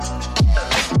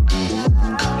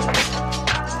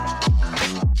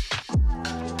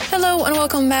Hello and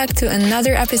welcome back to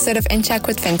another episode of In Check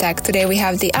with FinTech. Today we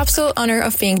have the absolute honor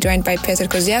of being joined by Petr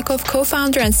Kozyakov,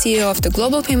 co-founder and CEO of the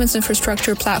global payments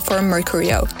infrastructure platform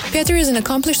Mercuryo. Petr is an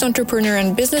accomplished entrepreneur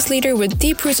and business leader with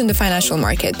deep roots in the financial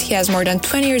market. He has more than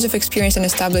 20 years of experience in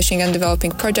establishing and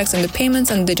developing projects in the payments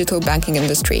and digital banking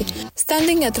industry.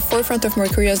 Standing at the forefront of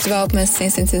Mercuryo's development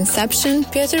since its inception,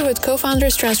 Petr with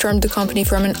co-founders transformed the company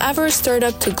from an average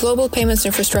startup to global payments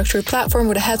infrastructure platform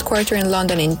with a headquarters in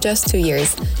London in just 2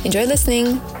 years. Enjoy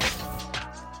listening.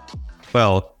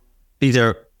 Well,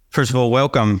 Peter, first of all,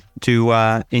 welcome to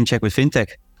In Check with FinTech.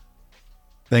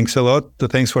 Thanks a lot.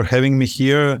 Thanks for having me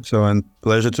here. And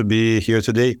pleasure to be here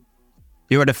today.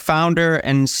 You are the founder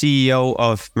and CEO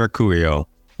of Mercuryo,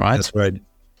 right? That's right.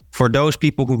 For those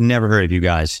people who've never heard of you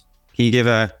guys, can you give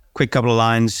a quick couple of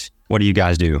lines? What do you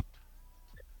guys do?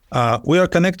 We are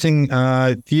connecting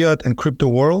fiat and crypto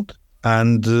world,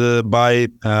 and by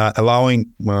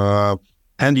allowing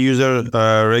end user,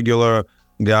 regular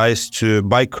guys to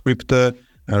buy crypto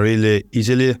really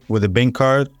easily with a bank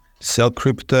card, sell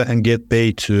crypto and get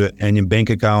paid to any bank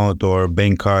account or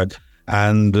bank card,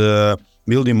 and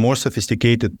building more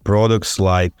sophisticated products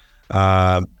like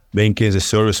banking as a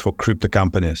service for crypto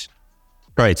companies.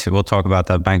 Great. We'll talk about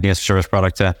that banking as a service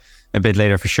product a bit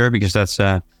later for sure, because that's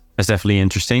definitely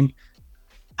interesting.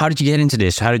 How did you get into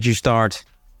this? How did you start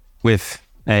with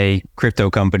a crypto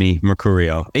company,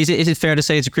 Mercuryo? Is it fair to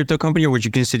say it's a crypto company, or would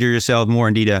you consider yourself more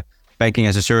indeed a banking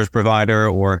as a service provider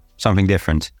or something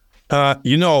different?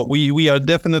 We are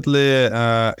definitely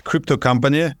a crypto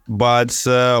company, but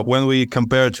when we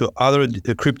compare to other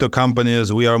crypto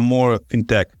companies, we are more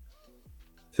fintech.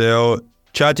 So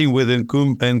chatting with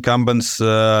incumbents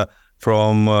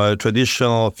from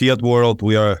traditional fiat world,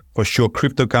 we are for sure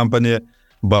crypto company,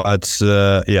 but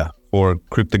for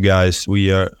crypto guys, we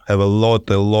have a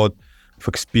lot of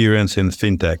experience in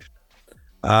fintech.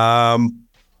 How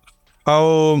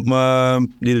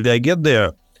did I get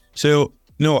there? So,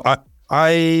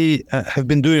 I have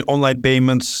been doing online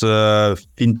payments,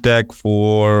 fintech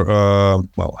for, I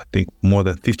think more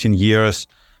than 15 years.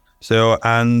 So,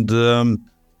 and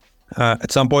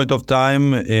at some point of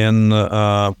time in,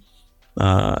 I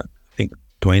think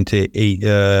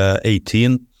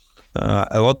 2018,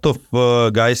 a lot of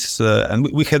guys, and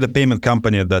we had a payment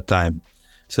company at that time.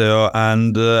 So,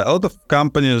 and a lot of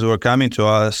companies were coming to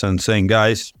us and saying,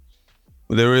 guys,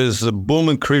 there is a boom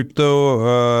in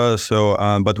crypto,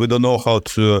 but we don't know how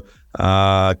to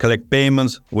collect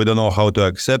payments. We don't know how to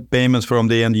accept payments from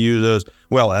the end users.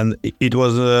 Well, and it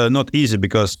was not easy,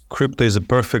 because crypto is a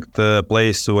perfect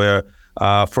place where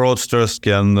fraudsters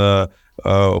can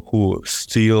who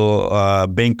steal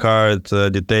bank card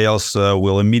details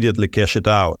will immediately cash it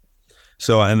out.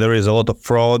 So, and there is a lot of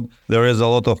fraud. There is a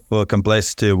lot of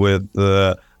complexity with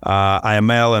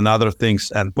IML and other things.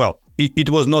 And well,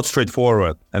 it was not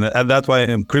straightforward. And that's why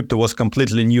crypto was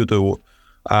completely new to.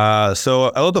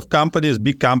 So a lot of companies,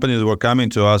 big companies, were coming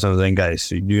to us and saying, guys,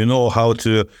 do you know how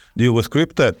to deal with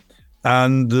crypto?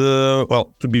 And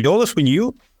to be honest, we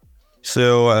knew.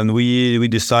 So, and we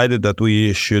decided that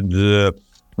we should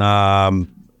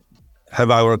have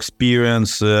our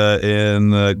experience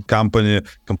in a company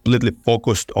completely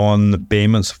focused on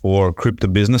payments for crypto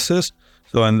businesses.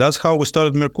 So, and that's how we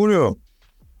started Mercuryo.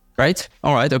 Right.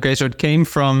 All right. Okay. So it came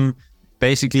from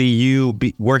basically you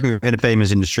working in the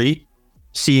payments industry,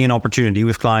 seeing an opportunity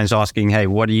with clients asking, hey,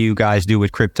 what do you guys do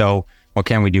with crypto? What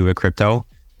can we do with crypto?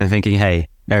 And thinking, hey,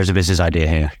 there's a business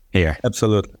idea here.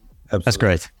 Absolutely. That's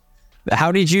great.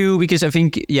 How did you, because I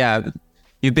think,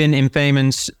 you've been in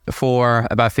payments for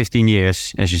about 15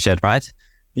 years, as you said, right?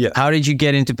 Yeah. How did you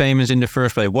get into payments in the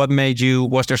first place? What made you,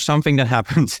 was there something that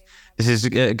happened? This is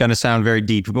going to sound very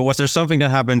deep, but was there something that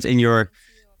happened in your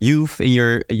youth, in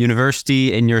your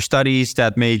university, in your studies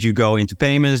that made you go into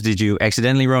payments? Did you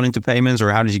accidentally run into payments,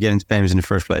 or how did you get into payments in the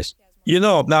first place?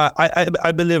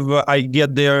 I believe I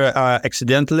get there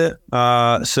accidentally.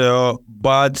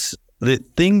 But the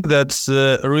thing that's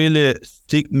really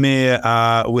stick me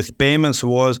with payments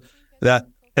was that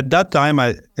at that time,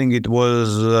 I think it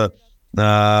was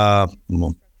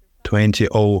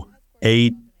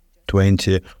 2008,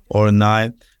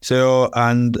 2009. So,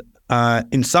 and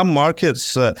in some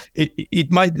markets,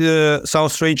 it might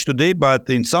sound strange today, but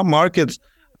in some markets,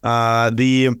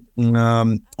 the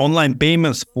online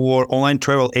payments for online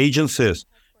travel agencies,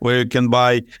 where you can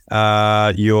buy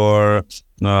your,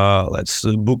 let's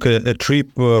book a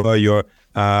trip, your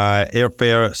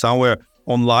airfare somewhere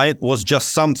online, was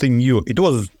just something new. It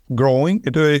was growing.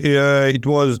 It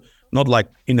was not like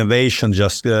innovation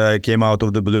just came out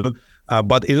of the blue,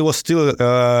 but it was still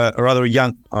a rather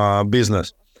young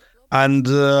business. And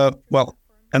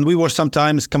and we were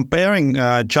sometimes comparing,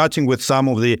 chatting with some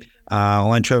of the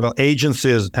online travel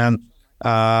agencies and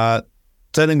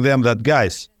telling them that,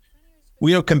 guys,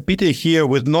 we are competing here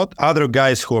with not other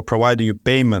guys who are providing you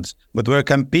payments, but we're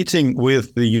competing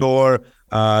with your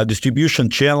distribution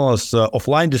channels,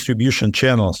 offline distribution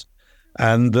channels.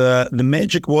 And the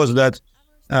magic was that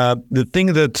the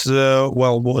thing that,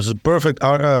 was a perfect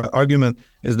argument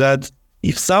is that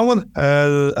if someone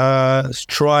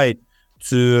tried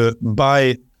to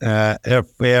buy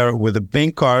airfare with a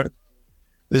bank card,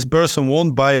 this person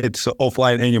won't buy it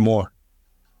offline anymore.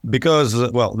 Because,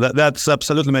 that's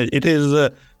absolutely, it is,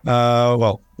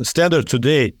 standard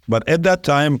today. But at that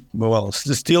time,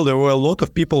 still there were a lot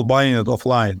of people buying it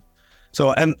offline.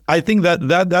 So, and I think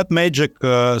that magic,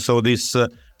 this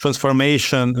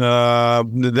transformation,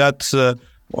 that's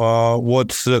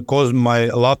what caused my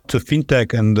love to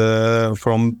fintech. And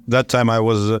from that time, I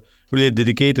was really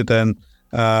dedicated and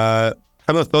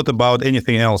haven't thought about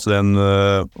anything else than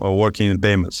working in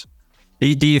payments.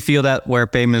 Do you feel that where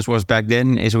payments was back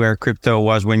then is where crypto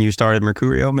was when you started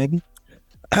Mercuryo, maybe?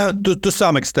 To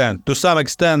some extent. It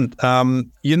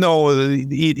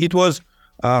was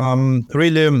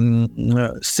really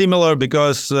similar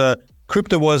because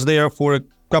crypto was there for a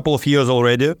couple of years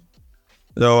already.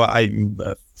 So I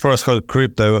first heard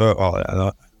crypto,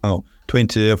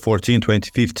 2014,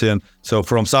 2015. So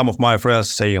from some of my friends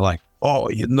saying like,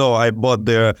 I bought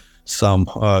there some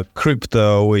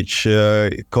crypto, which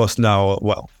costs now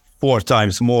 4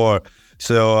 times more.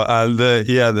 So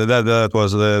that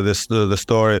was the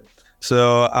story.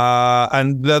 So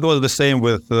and that was the same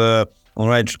with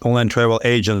online travel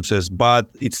agencies, but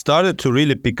it started to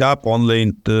really pick up only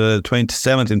in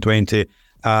 2017,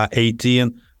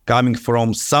 2018, coming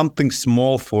from something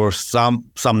small for some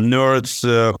nerds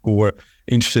who were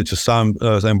interested to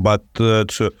something, but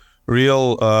to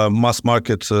real mass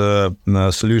market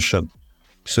solution.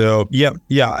 So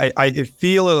I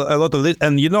feel a lot of this,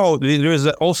 and there is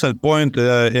also a point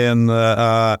in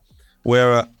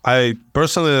where I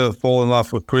personally fall in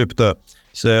love with crypto.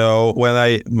 So when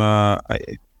I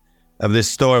have this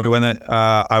story, when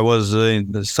I was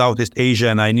in Southeast Asia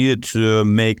and I needed to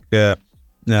make a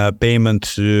payment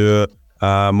to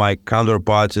my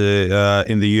counterpart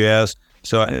in the US.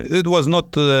 So it was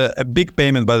not a big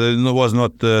payment, but it was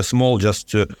not small,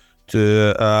 just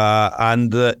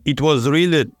and it was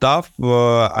really tough.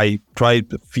 I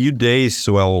tried a few days,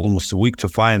 almost a week, to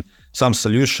find some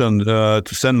solution to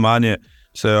send money.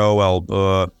 So,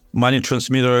 money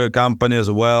transmitter companies,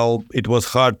 it was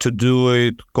hard to do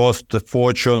it, cost a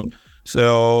fortune.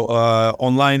 So,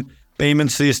 online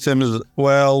payment systems,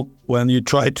 when you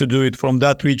try to do it from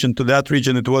that region to that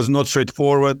region, it was not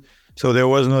straightforward. So there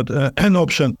was not an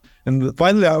option. And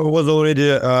finally, I was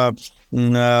already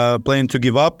planning to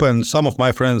give up. And some of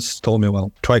my friends told me,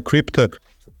 try crypto.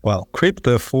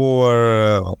 Crypto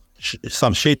for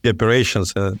some shady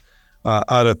operations and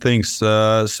other things.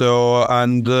 But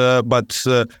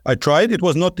I tried. It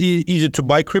was not easy to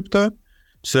buy crypto.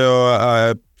 So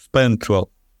I spent,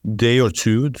 day or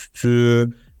two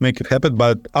to make it happen.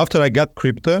 But after I got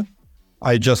crypto,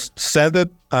 I just sent it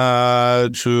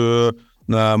to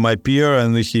my peer,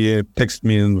 and he texted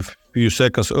me in a few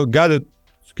seconds. Oh, got it.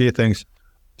 Okay, thanks.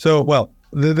 So,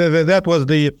 that was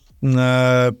the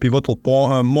pivotal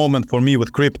moment for me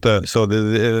with crypto. So,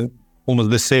 almost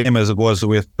the same as it was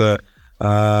with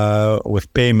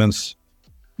payments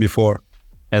before.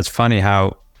 It's funny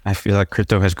how I feel like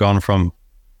crypto has gone from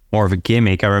more of a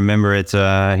gimmick. I remember it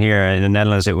here in the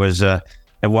Netherlands. It was at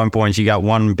one point you got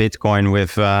 1 Bitcoin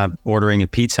with ordering a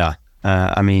pizza.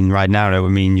 Right now that would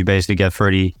mean you basically get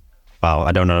 30,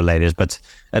 I don't know the latest, but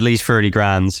at least 30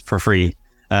 grand for free,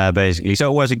 basically.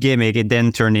 So it was a gimmick. It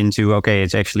then turned into,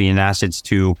 it's actually an asset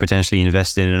to potentially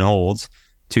invest in and hold,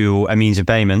 to a means of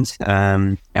payment.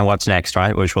 And what's next,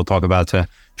 right? Which we'll talk about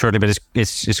shortly, but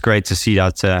it's great to see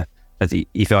that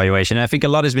evaluation. And I think a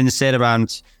lot has been said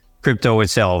around crypto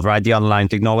itself, right? The underlying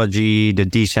technology, the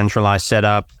decentralized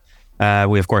setup.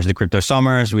 We, of course, the crypto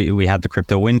summers, we had the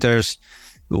crypto winters.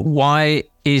 Why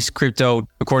is crypto,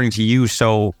 according to you,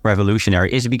 so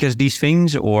revolutionary? Is it because these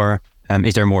things, or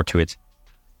is there more to it?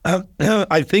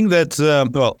 I think that,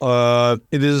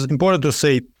 it is important to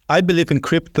say, I believe in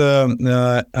crypto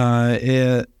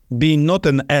being not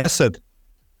an asset,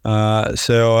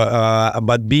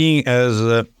 but being as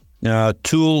a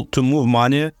tool to move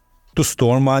money, to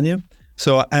store money.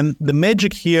 So, and the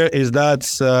magic here is that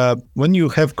when you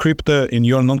have crypto in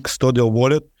your non-custodial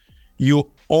wallet,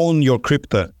 you own your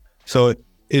crypto. So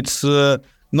it's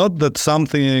not that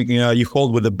something you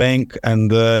hold with a bank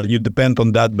and you depend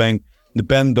on that bank,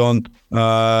 depend on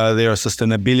their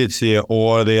sustainability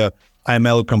or their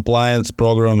AML compliance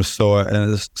programs, so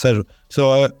etc.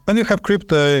 So when you have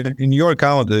crypto in your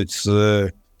account, it's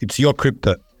your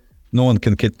crypto. No one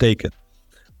can take it.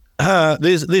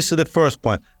 This is the first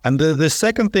point. And the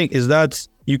second thing is that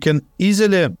you can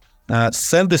easily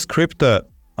sell this crypto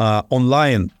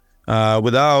online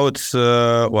without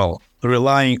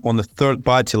relying on a third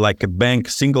party like a bank,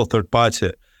 single third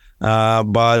party,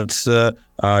 but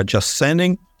just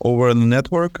sending over the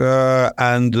network,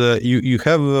 and you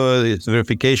have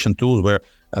verification tools where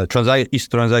each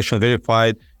transaction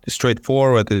verified, is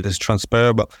straightforward, it is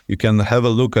transferable. You can have a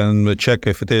look and check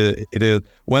if it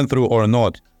went through or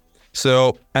not.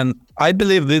 So, and I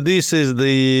believe that this is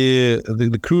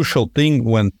the crucial thing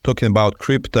when talking about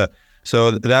crypto.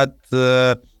 So that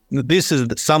this is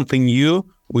something new.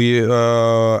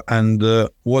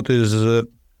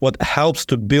 What helps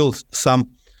to build some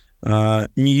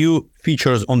new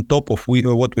features on top of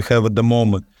what we have at the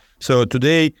moment. So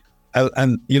today,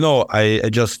 I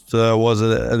just was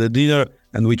at a dinner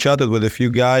and we chatted with a few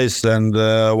guys, and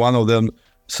one of them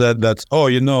said that,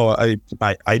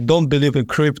 I don't believe in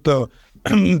crypto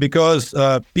because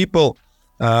people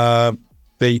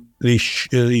they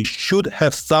should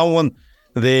have someone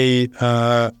they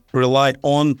rely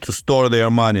on to store their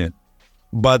money.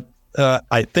 But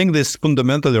I think this is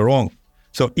fundamentally wrong.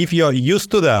 So if you're used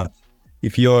to that,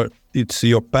 it's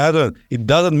your pattern, it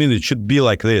doesn't mean it should be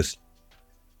like this.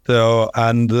 So,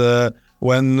 and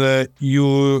when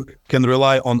you can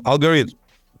rely on algorithms,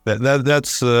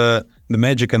 that's the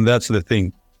magic, and that's the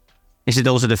thing. Is it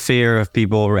also the fear of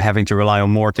people having to rely on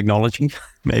more technology?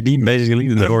 Maybe, basically,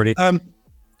 than already.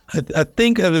 I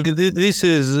think this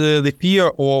is the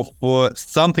fear of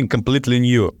something completely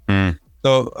new.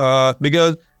 So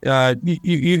because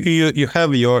you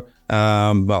have your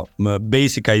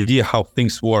basic idea how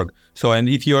things work. So, and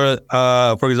if you're,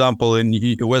 for example,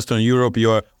 in Western Europe,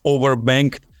 you're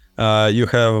overbanked, you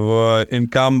have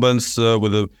incumbents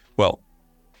with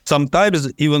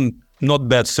sometimes even not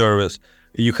bad service.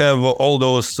 You have all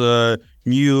those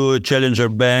new challenger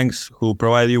banks who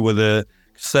provide you with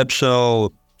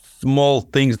exceptional small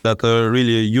things that are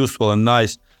really useful and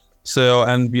nice. So,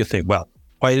 and you think, well,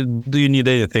 why do you need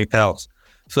anything else?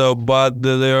 So, but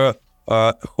there are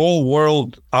a whole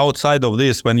world outside of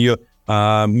this. When you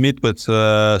meet with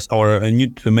or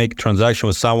need to make a transaction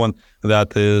with someone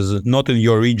that is not in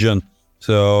your region,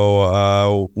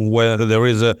 so where there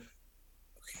is a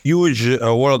huge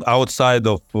world outside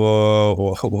of,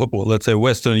 let's say,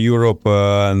 Western Europe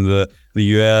and the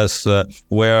US,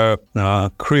 where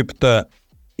crypto,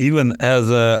 even as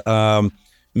a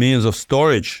means of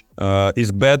storage,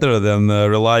 is better than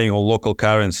relying on local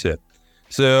currency.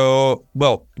 So,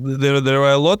 well, there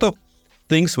are a lot of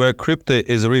things where crypto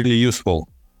is really useful.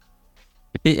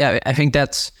 Yeah, I think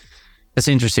that's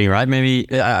interesting, right? Maybe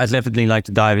I'd definitely like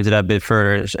to dive into that a bit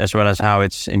further, as well as how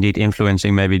it's indeed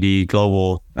influencing maybe the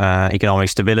global economic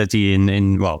stability in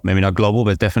maybe not global,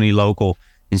 but definitely local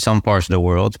in some parts of the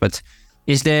world. But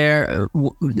is there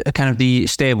a kind of the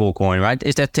stable coin, right?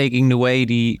 Is that taking away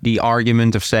the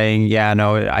argument of saying, yeah,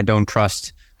 no, I don't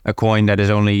trust a coin that is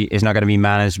not going to be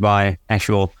managed by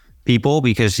actual people?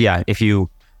 Because if you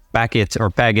back it or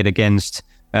peg it against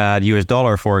the US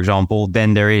dollar, for example,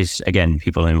 then there is, again,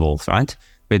 people involved, right,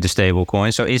 with the stable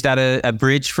coin. So is that a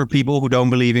bridge for people who don't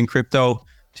believe in crypto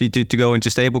to go into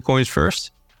stable coins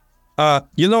first?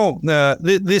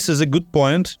 This is a good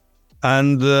point.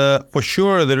 And for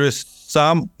sure, there is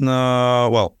some,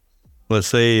 let's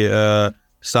say,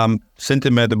 some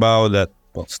sentiment about that.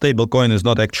 Well, stable coin is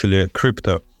not actually a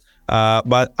crypto.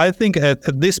 But I think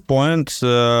at this point,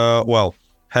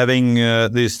 having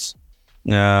this,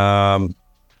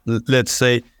 let's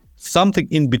say, something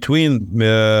in between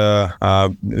with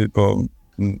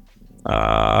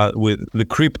the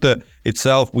crypto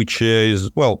itself, which is,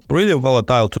 really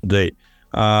volatile today.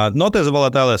 Not as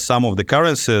volatile as some of the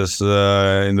currencies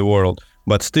in the world,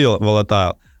 but still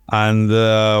volatile. And,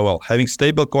 having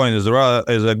stable coin is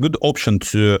a good option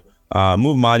to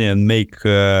move money and make,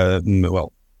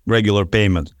 regular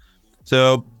payments.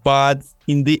 So, but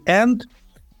in the end,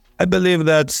 I believe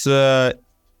that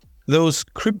those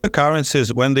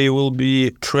cryptocurrencies, when they will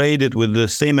be traded with the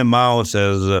same amounts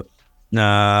as,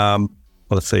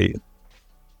 let's say,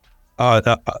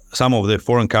 some of the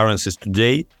foreign currencies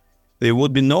today, they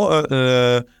would be not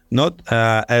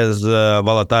as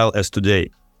volatile as today.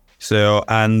 So,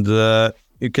 and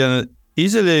you can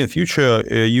easily in future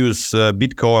use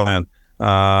Bitcoin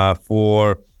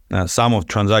for some of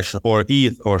transactions, or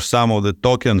ETH, or some of the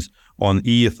tokens on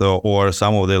ETH, or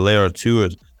some of the layer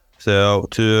 2s. So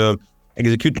to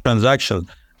execute transactions.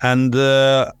 And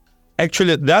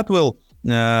actually that will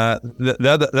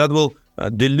that will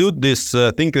dilute this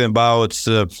thinking about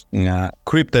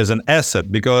crypto as an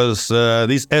asset, because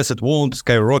this asset won't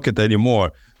skyrocket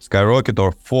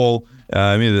or fall.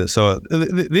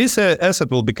 This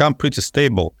asset will become pretty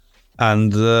stable,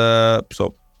 and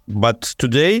but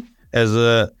today, as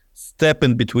a step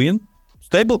in between,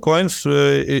 stable coins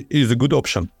is a good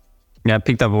option. Yeah, I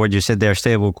picked up what you said there.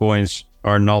 Stable coins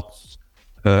are not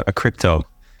a crypto. I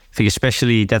think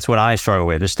especially that's what I struggle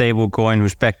with. A stable coin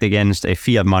who's pegged against a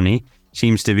fiat money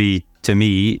seems to be, to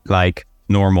me, like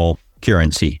normal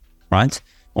currency, right?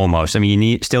 Almost. I mean,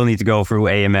 you still need to go through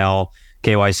AML,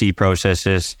 KYC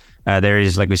processes. There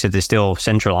is, like we said, it's still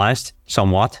centralized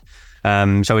somewhat.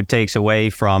 So it takes away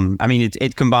from, I mean,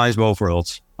 it combines both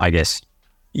worlds, I guess.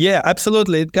 Yeah,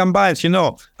 absolutely. It combines,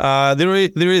 there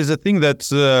is a thing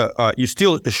that you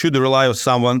still should rely on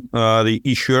someone, the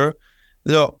issuer.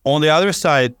 So on the other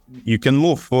side, you can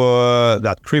move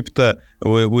that crypto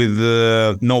with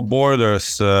no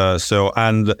borders.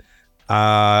 And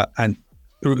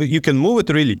you can move it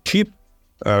really cheap,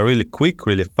 really quick,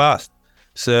 really fast.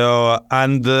 So,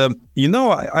 and I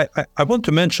want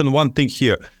to mention one thing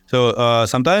here. So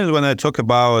sometimes when I talk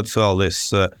about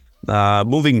this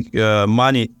moving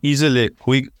money easily,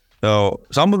 quick,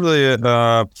 some of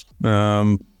the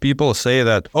people say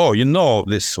that,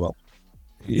 this,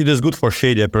 it is good for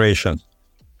shady operations.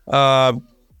 If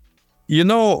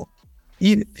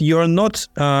you're not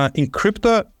in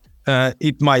crypto,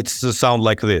 it might sound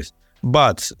like this.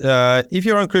 But if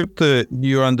you're in crypto,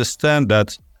 you understand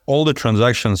that all the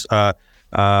transactions are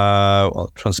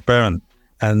transparent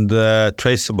and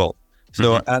traceable.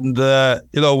 So, and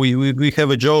we have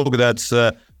a joke that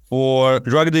for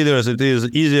drug dealers, it is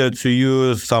easier to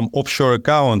use some offshore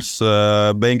accounts,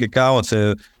 bank accounts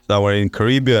somewhere in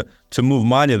Caribbean to move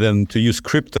money than to use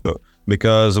crypto,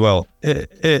 because,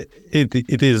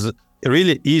 it is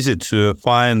really easy to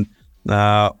find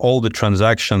all the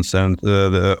transactions and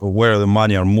where the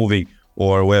money are moving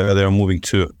or where they're moving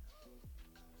to.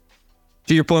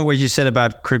 To your point, what you said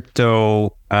about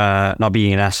crypto not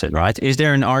being an asset, right? Is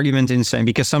there an argument in saying,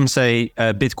 because some say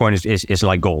Bitcoin is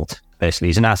like gold, basically,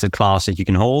 it's an asset class that you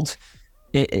can hold.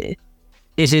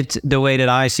 Is it the way that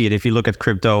I see it? If you look at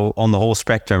crypto on the whole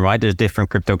spectrum, right? There's different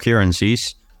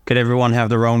cryptocurrencies. Could everyone have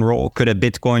their own role? Could a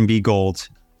Bitcoin be gold?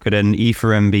 Could an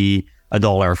Ethereum be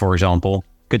 $1, for example?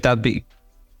 Could that be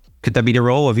the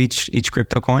role of each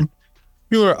crypto coin?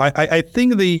 Sure. I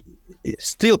think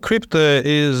still crypto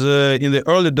is in the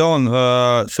early dawn.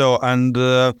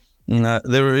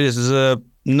 There is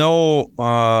no,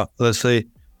 let's say,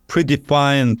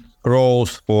 predefined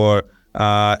roles for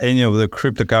any of the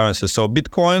cryptocurrencies. So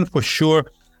Bitcoin, for sure,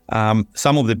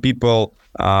 some of the people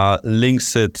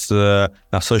links it,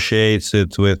 associates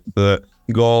it with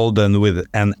gold and with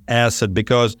an asset,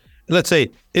 because, let's say,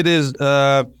 it is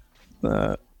the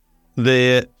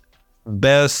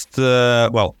best,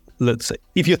 let's say,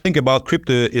 if you think about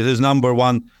crypto, it is number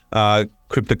one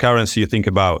cryptocurrency you think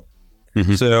about.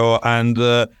 Mm-hmm. So, and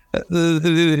they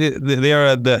are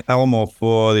at the helm of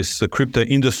this crypto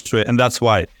industry, and that's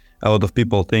why a lot of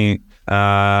people think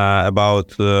about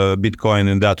Bitcoin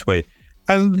in that way.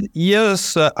 And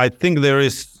yes, I think there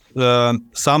is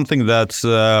something that's,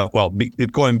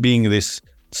 Bitcoin being this,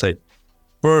 say,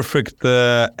 perfect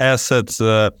asset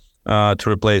to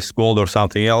replace gold or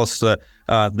something else.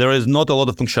 There is not a lot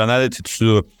of functionality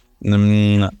to,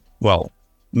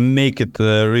 make it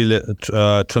a really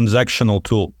transactional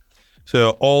tool.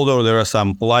 So although there are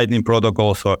some Lightning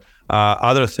protocols or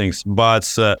other things,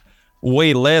 but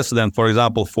way less than, for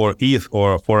example, for ETH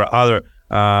or for other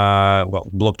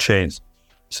blockchains.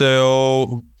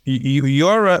 So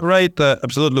you're right,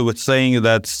 absolutely, with saying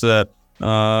that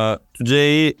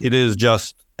today it is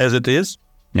just as it is.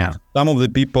 Yeah. Some of the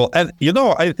people, and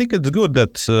I think it's good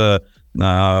that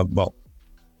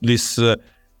this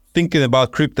thinking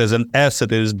about crypto as an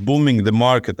asset is booming the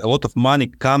market. A lot of money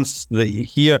comes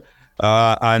here,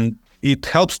 and it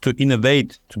helps to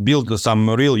innovate, to build some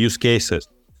real use cases.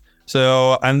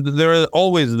 So, and there are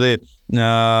always the,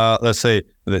 let's say,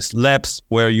 this labs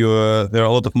where there are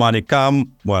a lot of money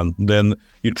come, then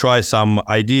you try some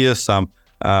ideas, some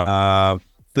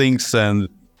things, and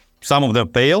some of them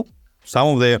fail, some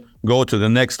of them go to the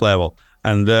next level,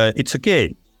 and it's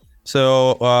okay.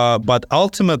 So, but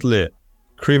ultimately,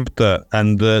 crypto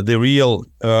and the real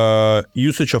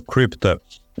usage of crypto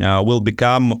will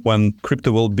become when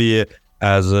crypto will be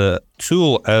as a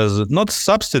tool, as not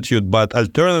substitute, but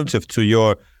alternative to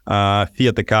your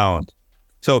fiat account.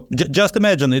 So just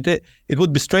imagine it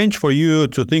would be strange for you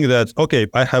to think that, okay,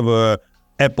 I have a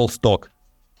Apple stock.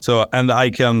 So, and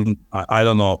I can, I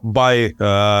don't know, buy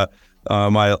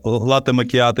my latte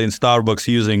macchiato in Starbucks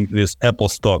using this Apple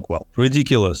stock. Well,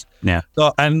 ridiculous. Yeah.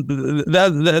 So, and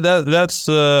that's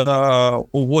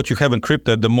what you have in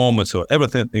crypto at the moment. So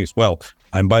everything is, well,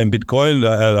 I'm buying Bitcoin.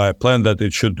 I plan that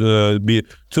it should be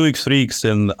 2x, 3x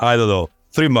in, I don't know,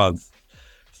 3 months.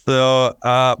 So,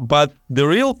 but the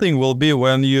real thing will be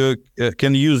when you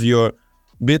can use your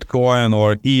Bitcoin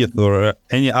or ETH or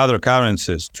any other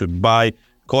currencies to buy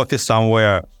coffee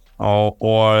somewhere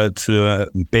or to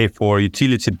pay for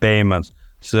utility payments.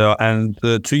 So, and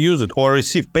to use it or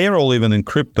receive payroll even in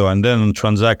crypto and then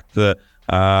transact, pay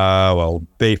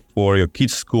for your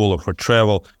kids' school or for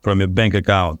travel from your bank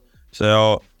account.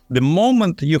 So the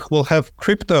moment you will have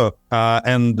crypto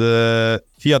and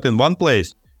fiat in one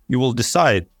place, you will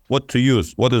decide what to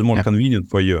use, what is more convenient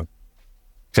for you.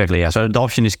 Exactly, yeah. So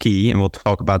adoption is key, and we'll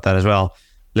talk about that as well a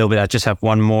little bit. I just have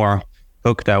one more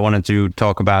hook that I wanted to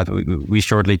talk about. We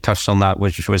shortly touched on that,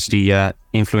 which was the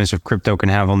influence of crypto can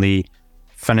have on the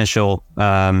financial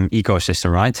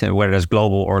ecosystem, right? Whether it's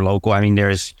global or local. I mean,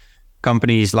 there's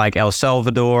companies like El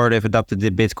Salvador, they've adopted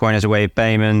the Bitcoin as a way of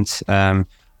payment.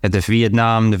 At the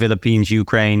Vietnam, the Philippines,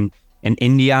 Ukraine, and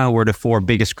India were the 4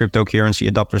 biggest cryptocurrency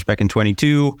adopters back in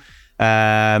 22.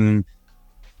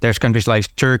 There's countries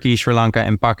like Turkey, Sri Lanka,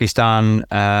 and Pakistan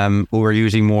who are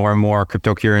using more and more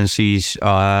cryptocurrencies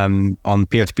on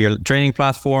peer-to-peer trading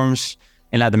platforms.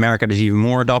 In Latin America, there's even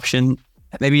more adoption.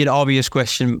 Maybe an obvious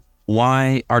question,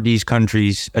 why are these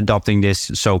countries adopting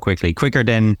this so quickly, quicker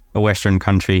than a Western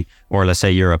country or let's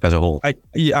say Europe as a whole? I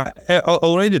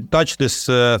already touched this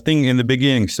thing in the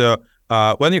beginning. So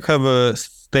when you have a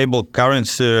stable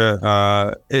currency,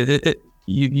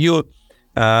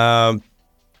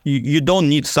 you don't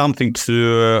need something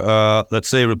to, let's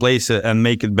say, replace it and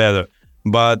make it better.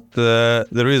 But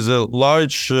there is a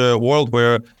large world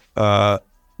where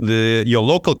your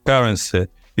local currency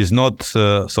is not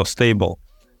so stable.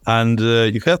 And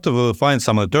you have to find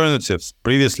some alternatives.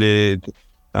 Previously,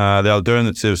 the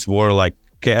alternatives were like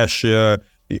cash,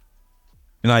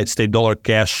 United States dollar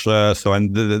cash.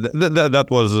 And that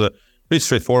was a pretty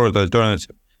straightforward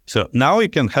alternative. So now you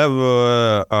can have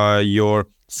your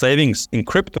savings in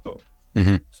crypto.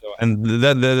 Mm-hmm. So, and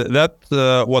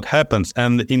that what happens.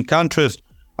 And in contrast,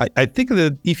 I think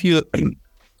that if you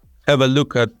have a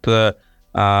look at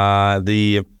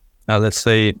let's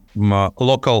say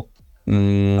local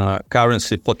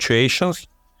currency fluctuations,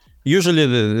 usually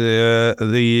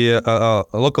the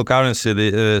local currency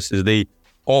they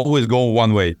always go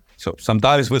one way. So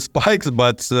sometimes with spikes,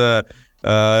 but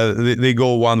they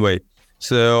go one way.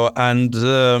 So and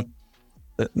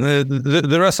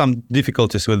there are some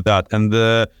difficulties with that, and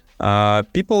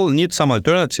people need some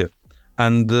alternative.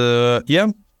 And this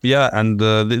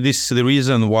is the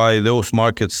reason why those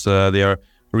markets they are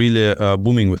really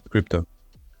booming with crypto.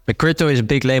 But crypto is a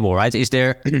big label, right? Is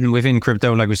there within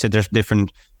crypto, like we said, there's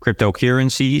different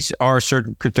cryptocurrencies. Are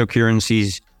certain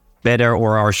cryptocurrencies better,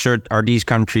 or are these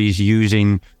countries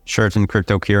using certain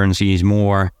cryptocurrencies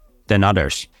more than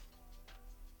others?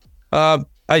 I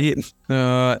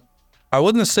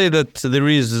wouldn't say that there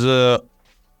is,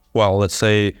 let's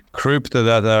say, crypto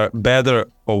that are better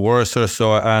or worse or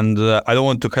so. And I don't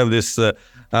want to have this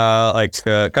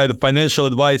kind of financial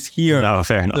advice here. No,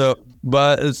 fair enough.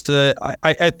 But it's,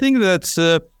 I think that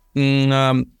a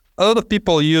lot of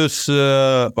people use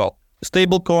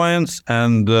stable coins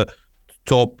and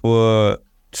top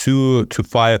 2 to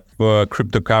 5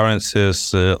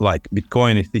 cryptocurrencies like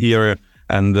Bitcoin, Ethereum,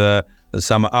 and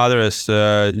some others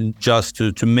just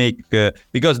to make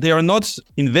because they are not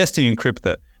investing in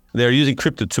crypto, they are using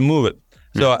crypto to move it.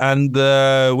 So and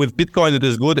with Bitcoin it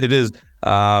is good. It is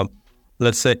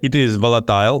let's say it is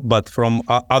volatile, but from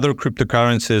other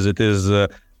cryptocurrencies it is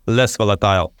less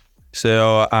volatile.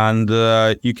 So and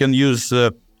you can use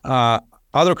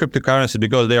other cryptocurrencies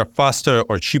because they are faster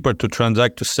or cheaper to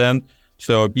transact, to send.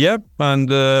 So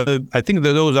and I think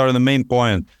that those are the main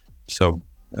point. So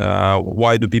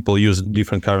why do people use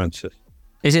different currencies?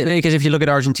 Is it because if you look at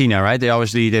Argentina, right? They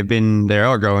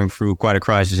are going through quite a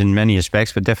crisis in many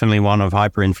aspects, but definitely one of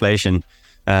hyperinflation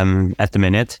at the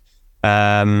minute.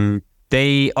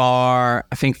 They are,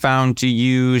 I think, found to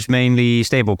use mainly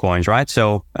stable coins, right?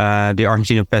 So the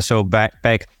Argentine peso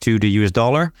back to the US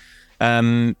dollar.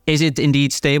 Is it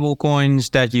indeed stable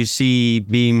coins that you see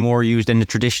being more used than the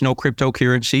traditional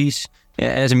cryptocurrencies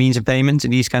as a means of payment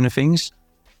and these kind of things?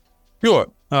 Sure.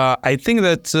 I think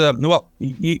that,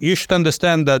 you should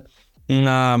understand that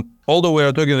although we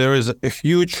are talking, there is a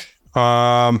huge,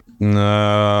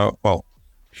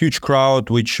 huge crowd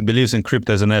which believes in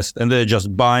crypto as an asset, and they're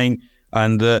just buying,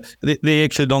 and they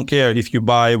actually don't care if you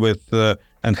buy with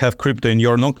and have crypto in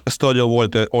your non-custodial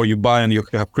wallet, or you buy and you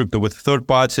have crypto with third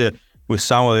party, with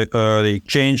some of the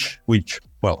exchange, which,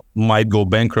 well, might go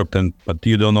bankrupt, but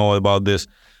you don't know about this.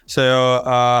 So,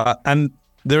 and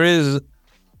there is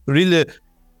really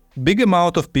big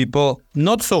amount of people,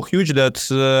 not so huge that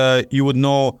you would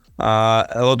know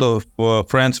a lot of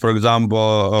friends, for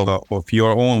example, of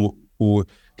your own, who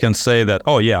can say that,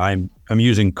 oh yeah, I'm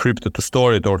using crypto to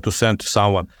store it or to send to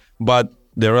someone. But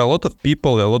there are a lot of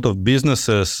people, a lot of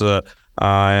businesses,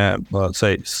 let's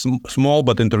say small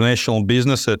but international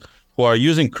businesses, who are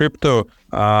using crypto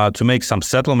to make some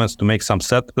settlements, to make some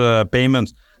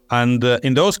payments. And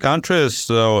in those countries,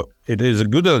 it is a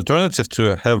good alternative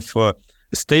to have a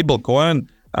stable coin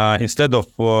instead of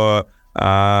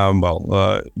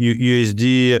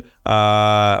USD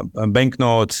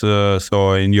banknotes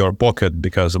so in your pocket,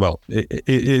 because, well, it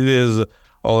is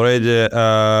already,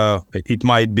 it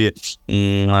might be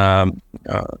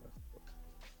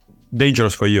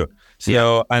dangerous for you.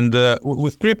 So, and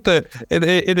with crypto,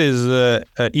 it is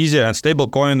easier, and stable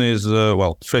coin is,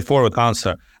 straightforward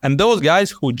answer. And those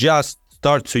guys who just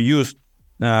start to use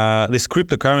this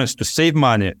cryptocurrency to save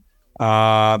money, they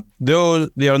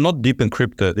are not deep in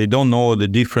crypto. They don't know the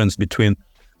difference between,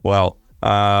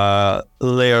 layer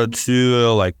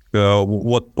 2, like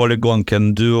what Polygon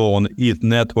can do on ETH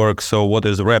network, so what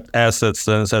is wrapped assets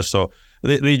and such. So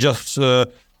they just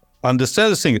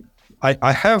understand this thing.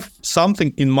 I have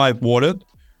something in my wallet,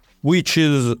 which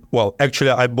is,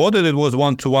 actually I bought it, it was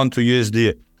 1-to-1 to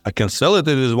USD. I can sell it,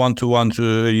 it is 1-to-1 to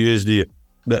USD.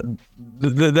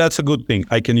 That's a good thing.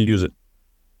 I can use it.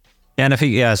 Yeah, and I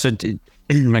think, so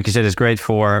like you said, it's great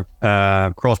for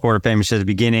cross-border payments at the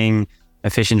beginning,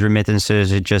 efficient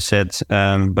remittances, it just said,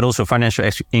 but also financial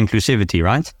inclusivity,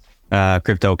 right?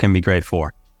 Crypto can be great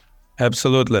for.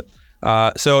 Absolutely.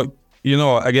 So,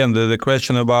 again, the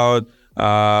question about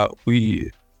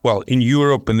in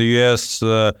Europe and the US,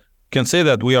 can say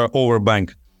that we are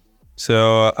overbanked.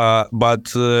 So,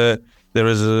 but there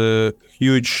is a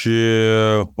huge,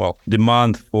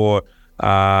 demand for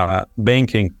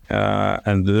banking,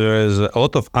 and there is a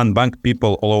lot of unbanked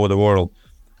people all over the world.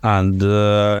 And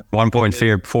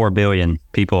 1.4 billion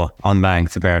people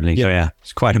unbanked, apparently. Yeah. So, yeah,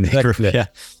 it's quite a big group. Yeah,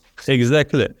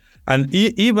 exactly. And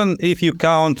even if you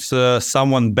count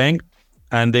someone banked,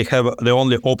 and they have the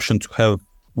only option to have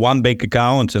one bank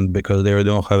account, and because they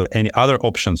don't have any other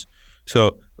options.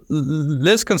 So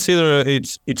let's consider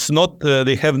it's not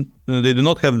they do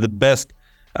not have the best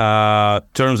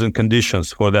terms and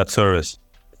conditions for that service.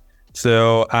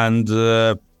 So, and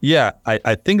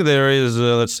I think there is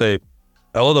let's say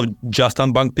a lot of just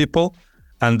unbanked people,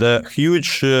 and a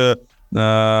huge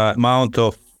amount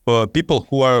of people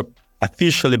who are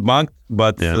officially banked,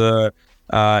 but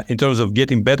in terms of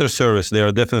getting better service, they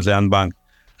are definitely unbanked.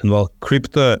 And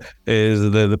crypto is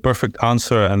the perfect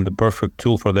answer and the perfect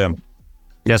tool for them.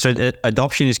 Yeah, so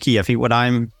adoption is key. I think what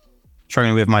I'm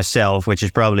struggling with myself, which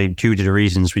is probably due to the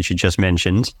reasons which you just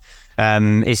mentioned,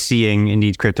 is seeing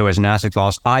indeed crypto as an asset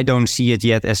class. I don't see it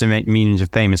yet as a means of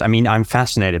payments. I mean, I'm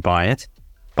fascinated by it,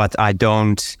 but I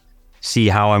don't see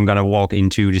how I'm going to walk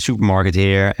into the supermarket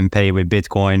here and pay with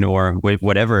Bitcoin or with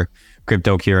whatever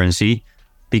cryptocurrency.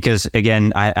 Because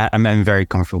again, I'm in a very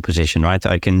comfortable position, right?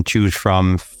 I can choose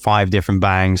from 5 different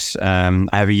banks. I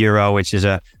have a euro, which is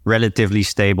a relatively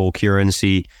stable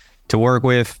currency to work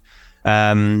with.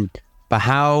 But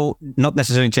how, not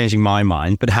necessarily changing my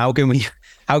mind, but how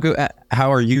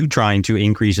are you trying to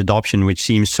increase adoption, which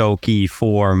seems so key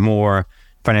for more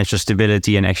financial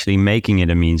stability and actually making it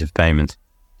a means of payment?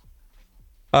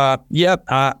 I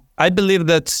believe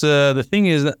that the thing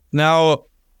is that now,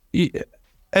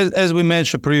 as we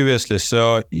mentioned previously,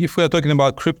 so if we are talking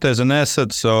about crypto as an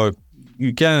asset, so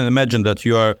you can imagine that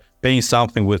you are paying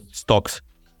something with stocks.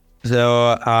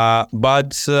 So,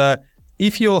 but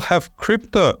if you'll have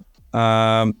crypto,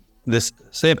 this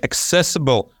same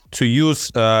accessible to use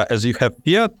as you have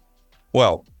fiat,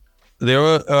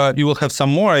 there you will have some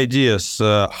more ideas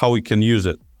how we can use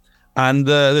it. And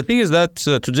the thing is that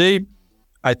today,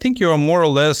 I think you are more or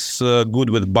less good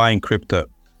with buying crypto.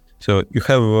 So you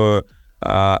have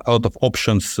a lot of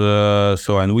options,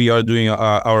 and we are doing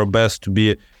our best to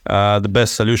be the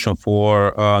best solution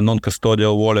for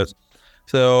non-custodial wallets.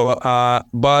 So,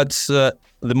 but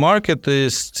the market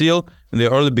is still in the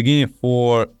early beginning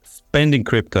for spending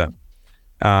crypto,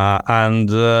 and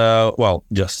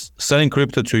just selling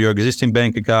crypto to your existing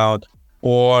bank account,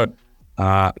 or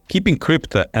keeping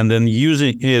crypto and then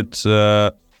using it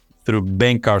through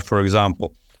bank card, for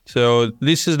example. So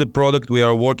this is the product we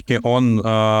are working on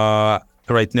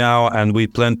right now, and we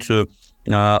plan to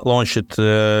launch it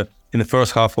in the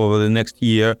first half of the next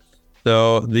year.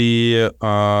 So the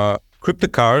crypto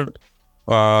card,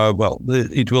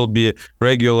 it will be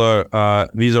regular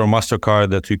Visa or MasterCard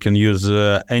that you can use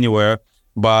anywhere,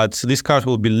 but this card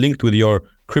will be linked with your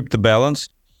crypto balance,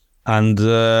 and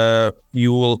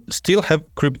you will still have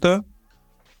crypto,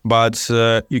 but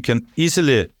you can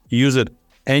easily use it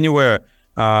anywhere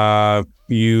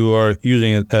you are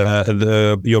using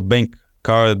it, your bank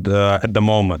card at the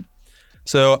moment.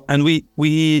 So, and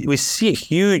we see a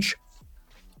huge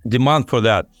demand for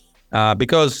that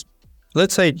because,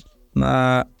 let's say,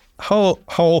 how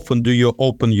often do you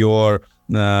open your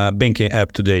banking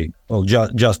app today? Well,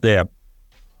 just the app.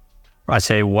 I'd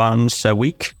say once a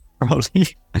week,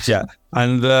 probably. Yeah.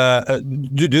 And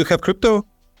do you have crypto?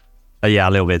 Yeah,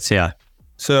 a little bit. Yeah.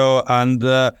 So, and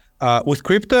with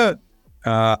crypto,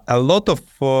 a lot of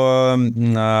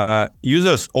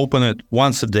users open it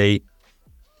once a day,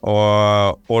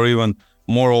 or even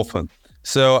more often.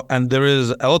 So, and there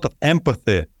is a lot of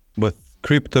empathy with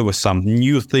crypto, with some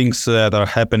new things that are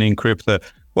happening in crypto.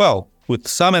 Well, with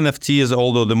some NFTs,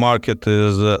 although the market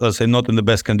is, let's say, not in the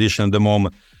best condition at the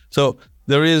moment. So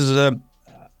there is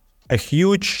a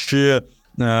huge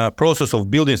process of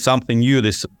building something new,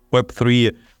 this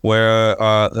Web3, where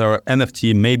there are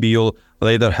NFT. Maybe you'll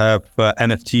later have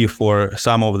NFT for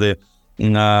some of the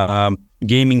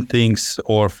gaming things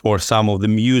or for some of the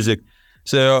music.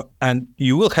 So, and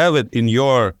you will have it in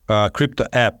your crypto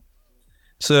app.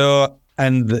 So,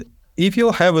 and if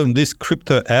you have in this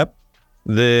crypto app,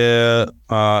 the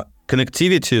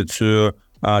connectivity to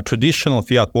traditional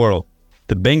fiat world,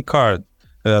 the bank card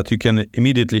that you can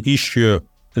immediately issue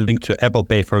linked to Apple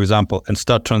Pay, for example, and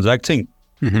start transacting.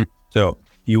 Mm-hmm. So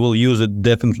you will use it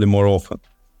definitely more often.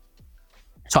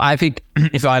 So I think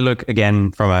if I look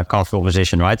again from a comfortable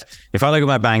position, right? If I look at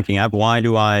my banking app, why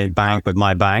do I bank with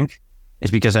my bank?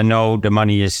 It's because I know the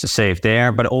money is safe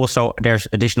there, but also there's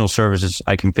additional services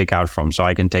I can pick out from. So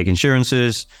I can take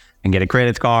insurances and get a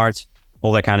credit card,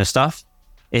 all that kind of stuff.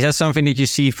 Is that something that you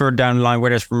see further down the line,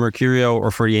 whether it's for Mercuryo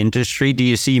or for the industry? Do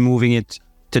you see moving it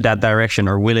to that direction,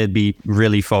 or will it be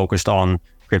really focused on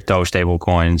crypto, stable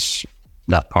coins,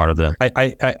 that part of the...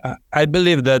 I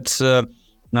believe that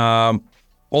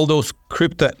all those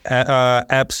crypto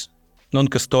apps,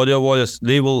 non-custodial wallets,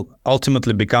 they will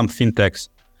ultimately become fintechs.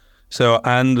 So,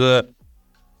 and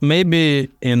maybe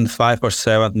in 5 or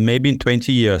 7, maybe in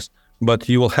 20 years, but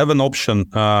you will have an option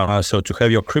so to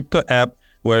have your crypto app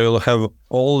where you'll have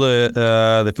all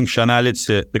the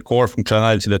functionality, the core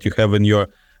functionality that you have in your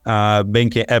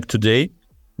banking app today,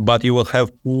 but you will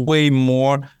have way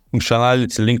more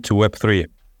functionality linked to Web3.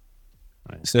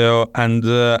 Right. So, and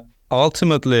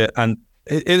ultimately, and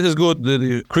it is good,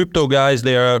 the crypto guys,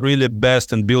 they are really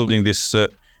best in building this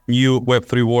new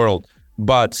Web3 world.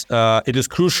 But it is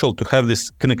crucial to have this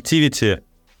connectivity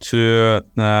to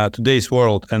today's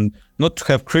world, and not to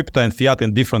have crypto and fiat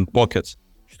in different pockets.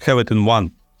 You should have it in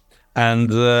one. And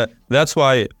that's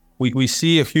why we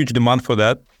see a huge demand for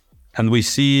that. And we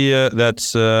see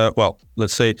that, well,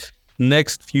 let's say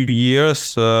next few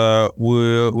years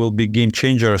will be game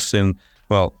changers in,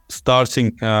 well,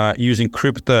 starting using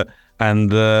crypto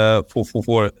and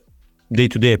for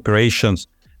day-to-day operations,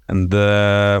 and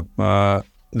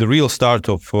the real start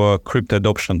of crypto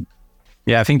adoption.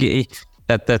 Yeah, I think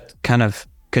that kind of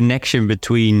connection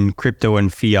between crypto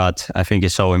and fiat, I think,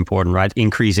 is so important, right?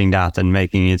 Increasing that and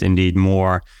making it indeed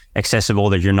more accessible,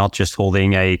 that you're not just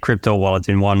holding a crypto wallet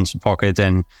in one pocket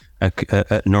and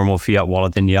a normal fiat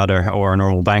wallet in the other, or a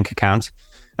normal bank account.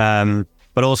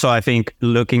 But also, I think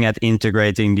looking at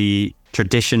integrating the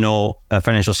traditional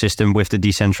financial system with the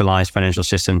decentralized financial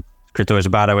system crypto is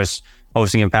about. I was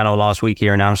hosting a panel last week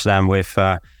here in Amsterdam with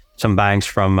some banks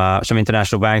from some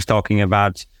international banks talking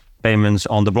about payments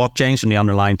on the blockchains and the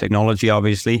underlying technology,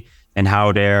 obviously, and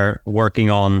how they're working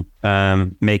on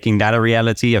making that a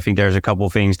reality. I think there's a couple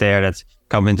of things there that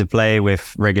come into play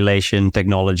with regulation,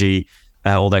 technology,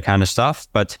 all that kind of stuff.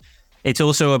 But it's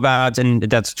also about, and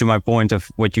that's to my point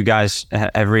of what you guys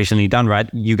have recently done, right?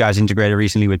 You guys integrated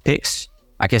recently with Pix.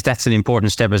 I guess that's an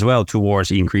important step as well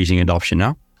towards increasing adoption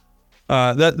now.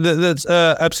 That's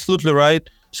absolutely right.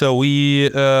 So we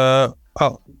have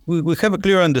a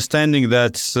clear understanding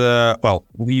that well,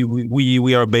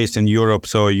 we are based in Europe,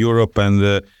 so Europe and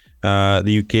the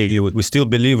UK, we still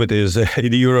believe it is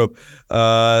in Europe.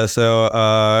 So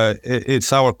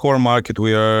it's our core market.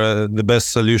 We are the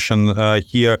best solution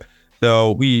here.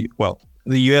 So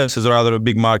the US is rather a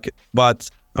big market, but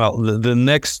the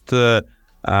next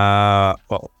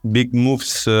big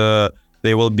moves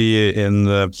they will be in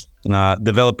the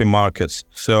developing markets.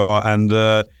 So and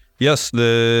yes,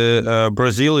 the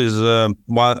Brazil is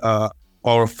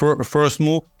our first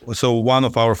move. So one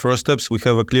of our first steps, we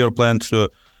have a clear plan to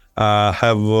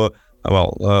have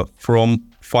from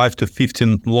 5 to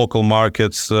 15 local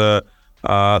markets through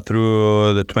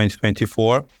the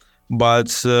 2024.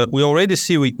 But we already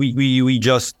see we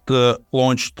just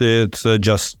launched it,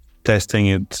 just testing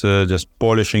it, just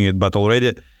polishing it, but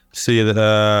already see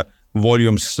the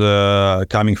volumes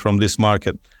coming from this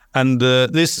market. And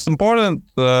this is important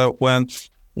when,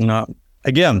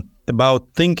 again, about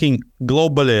thinking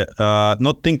globally,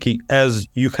 not thinking as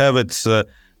you have it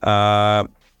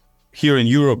here in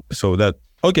Europe. So that,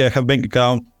 okay, I have bank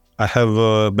account, I have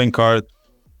a bank card.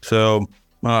 So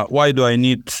why do I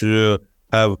need to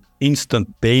have instant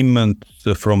payment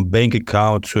from bank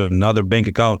account to another bank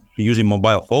account using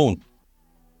mobile phone?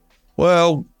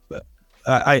 Well,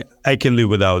 I can live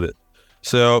without it.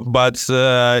 So, but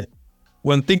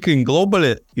when thinking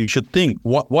globally, you should think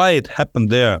why it happened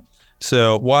there.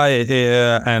 So why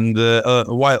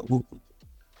why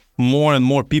more and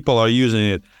more people are using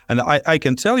it. And I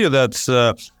can tell you that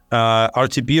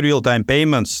RTP real-time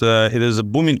payments, it is a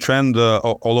booming trend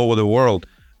all over the world.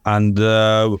 And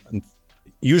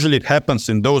usually it happens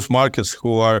in those markets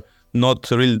who are not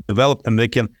really developed, and they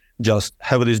can just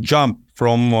have this jump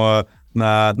from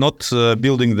not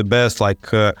building the best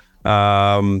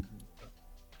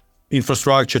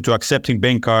infrastructure to accepting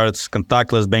bank cards,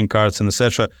 contactless bank cards, and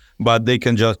etc. But they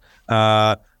can just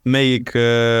make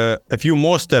a few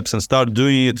more steps and start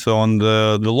doing it on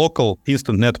the local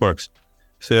instant networks.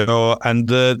 So, and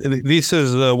this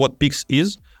is what Pix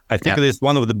is. I think it is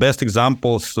one of the best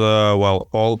examples.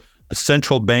 All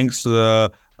central banks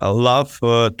love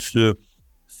to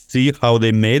see how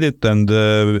they made it, and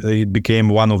it became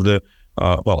one of the,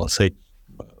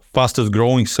 fastest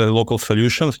growing local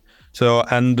solutions. So,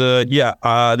 and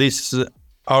this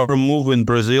our move in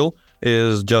Brazil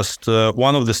is just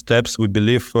one of the steps we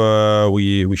believe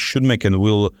we should make and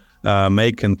will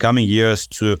make in coming years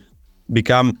to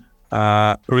become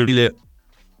really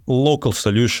local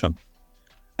solution.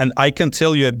 And I can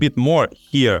tell you a bit more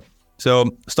here. So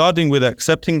starting with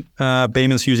accepting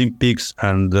payments using Pix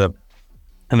and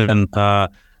then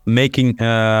making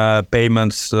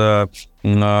payments,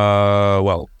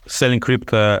 selling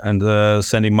crypto and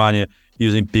sending money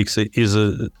using Pix is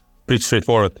a pretty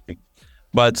straightforward thing.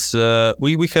 But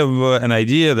we have an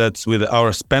idea that with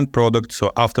our spend product,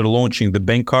 so after launching the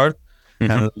bank card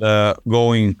and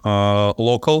going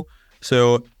local,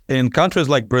 so in countries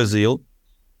like Brazil,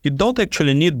 you don't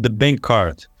actually need the bank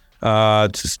card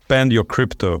to spend your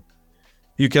crypto.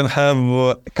 You can have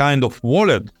a kind of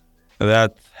wallet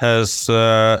that has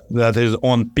that is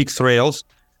on Pix rails,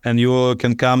 and you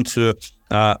can come to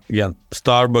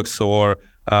Starbucks or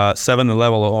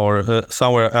 7-Eleven or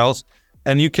somewhere else,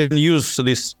 and you can use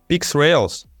these Pix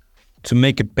rails to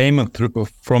make a payment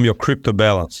from your crypto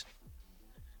balance.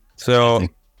 So,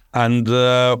 and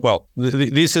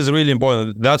this is really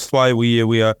important. That's why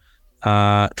we are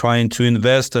trying to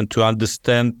invest and to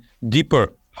understand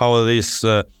deeper how this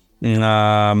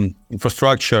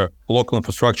local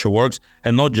infrastructure works,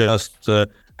 and not just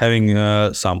having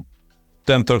some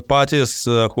 10 third parties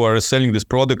who are selling this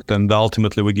product and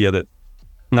ultimately we get it.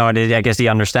 No, I guess the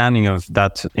understanding of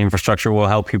that infrastructure will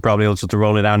help you probably also to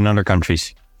roll it out in other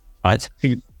countries, right?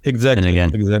 Exactly.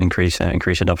 And again, increase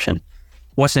adoption.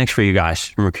 What's next for you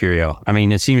guys, Mercuryo? I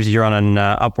mean, it seems you're on an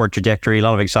upward trajectory, a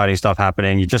lot of exciting stuff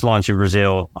happening. You just launched in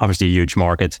Brazil, obviously a huge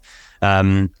market.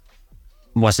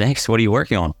 What's next? What are you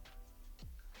working on?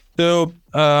 So,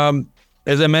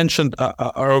 as I mentioned,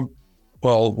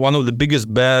 one of the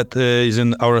biggest bet is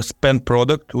in our spend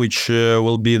product, which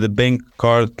will be the bank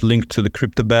card linked to the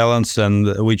crypto balance,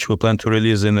 and which we plan to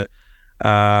release in the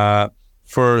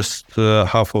first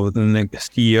half of the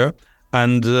next year.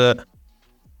 And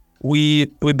we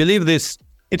believe this,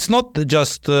 it's not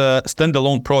just a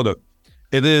standalone product.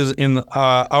 It is in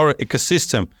our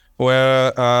ecosystem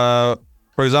where,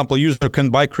 for example, user can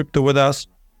buy crypto with us.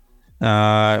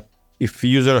 If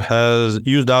user has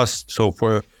used us,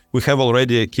 we have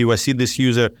already KYC this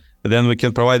user, then we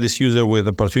can provide this user with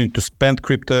the opportunity to spend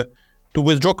crypto, to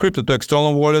withdraw crypto to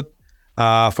external wallet.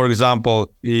 For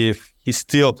example, if he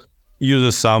still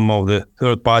uses some of the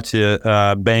third-party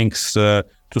banks to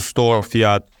store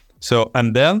fiat. So,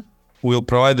 and then we'll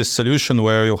provide a solution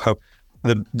where you'll have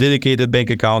the dedicated bank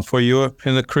account for you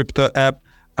in the crypto app,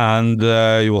 and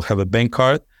you will have a bank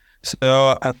card.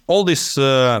 So, and all this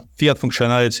fiat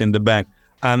functionality in the bank.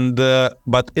 And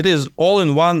but it is all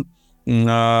in one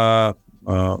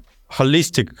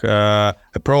holistic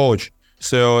approach,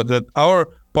 so that our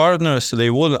partners, they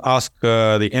would ask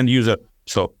the end user,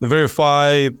 so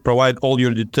verify, provide all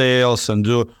your details, and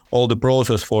do all the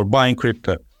process for buying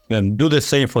crypto. then do the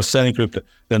same for selling crypto,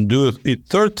 then do it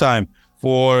third time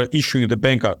for issuing the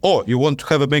bank account. Oh, you want to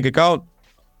have a bank account?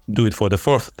 Do it for the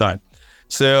fourth time.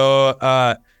 So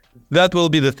that will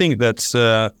be the thing that's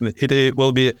it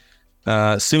will be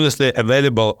seamlessly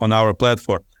available on our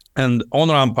platform. And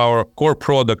on-ramp, our core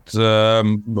product,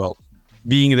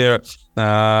 being there,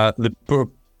 the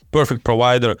perfect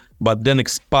provider, but then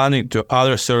expanding to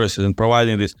other services and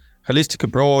providing this holistic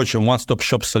approach and one-stop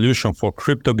shop solution for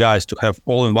crypto guys to have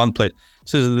all in one place.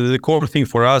 So this is the core thing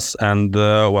for us, and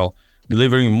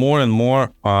delivering more and more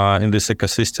in this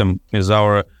ecosystem is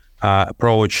our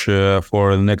approach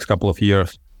for the next couple of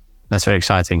years. That's very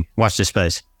exciting. Watch this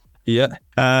space. Yeah.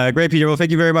 Great, Peter. Well,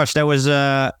 thank you very much. That was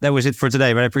it for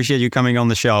today, but I appreciate you coming on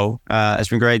the show. It's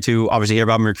been great to obviously hear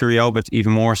about Mercuryo, but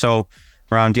even more so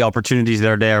around the opportunities that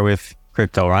are there with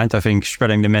crypto, right? I think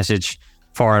spreading the message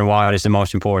far and wide is the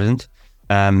most important.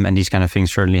 And these kind of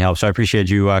things certainly help. So I appreciate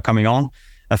you coming on.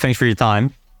 Thanks for your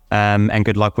time, and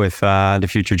good luck with the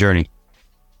future journey.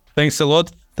 Thanks a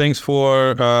lot. Thanks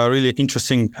for a really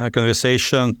interesting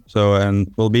conversation.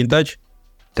 And we'll be in touch.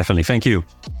 Definitely. Thank you.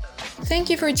 Thank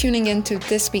you for tuning in to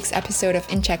this week's episode of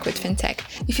In Check with FinTech.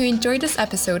 If you enjoyed this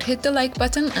episode, hit the like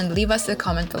button and leave us a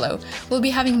comment below. We'll be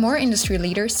having more industry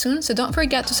leaders soon, so don't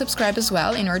forget to subscribe as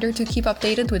well in order to keep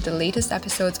updated with the latest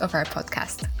episodes of our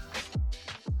podcast.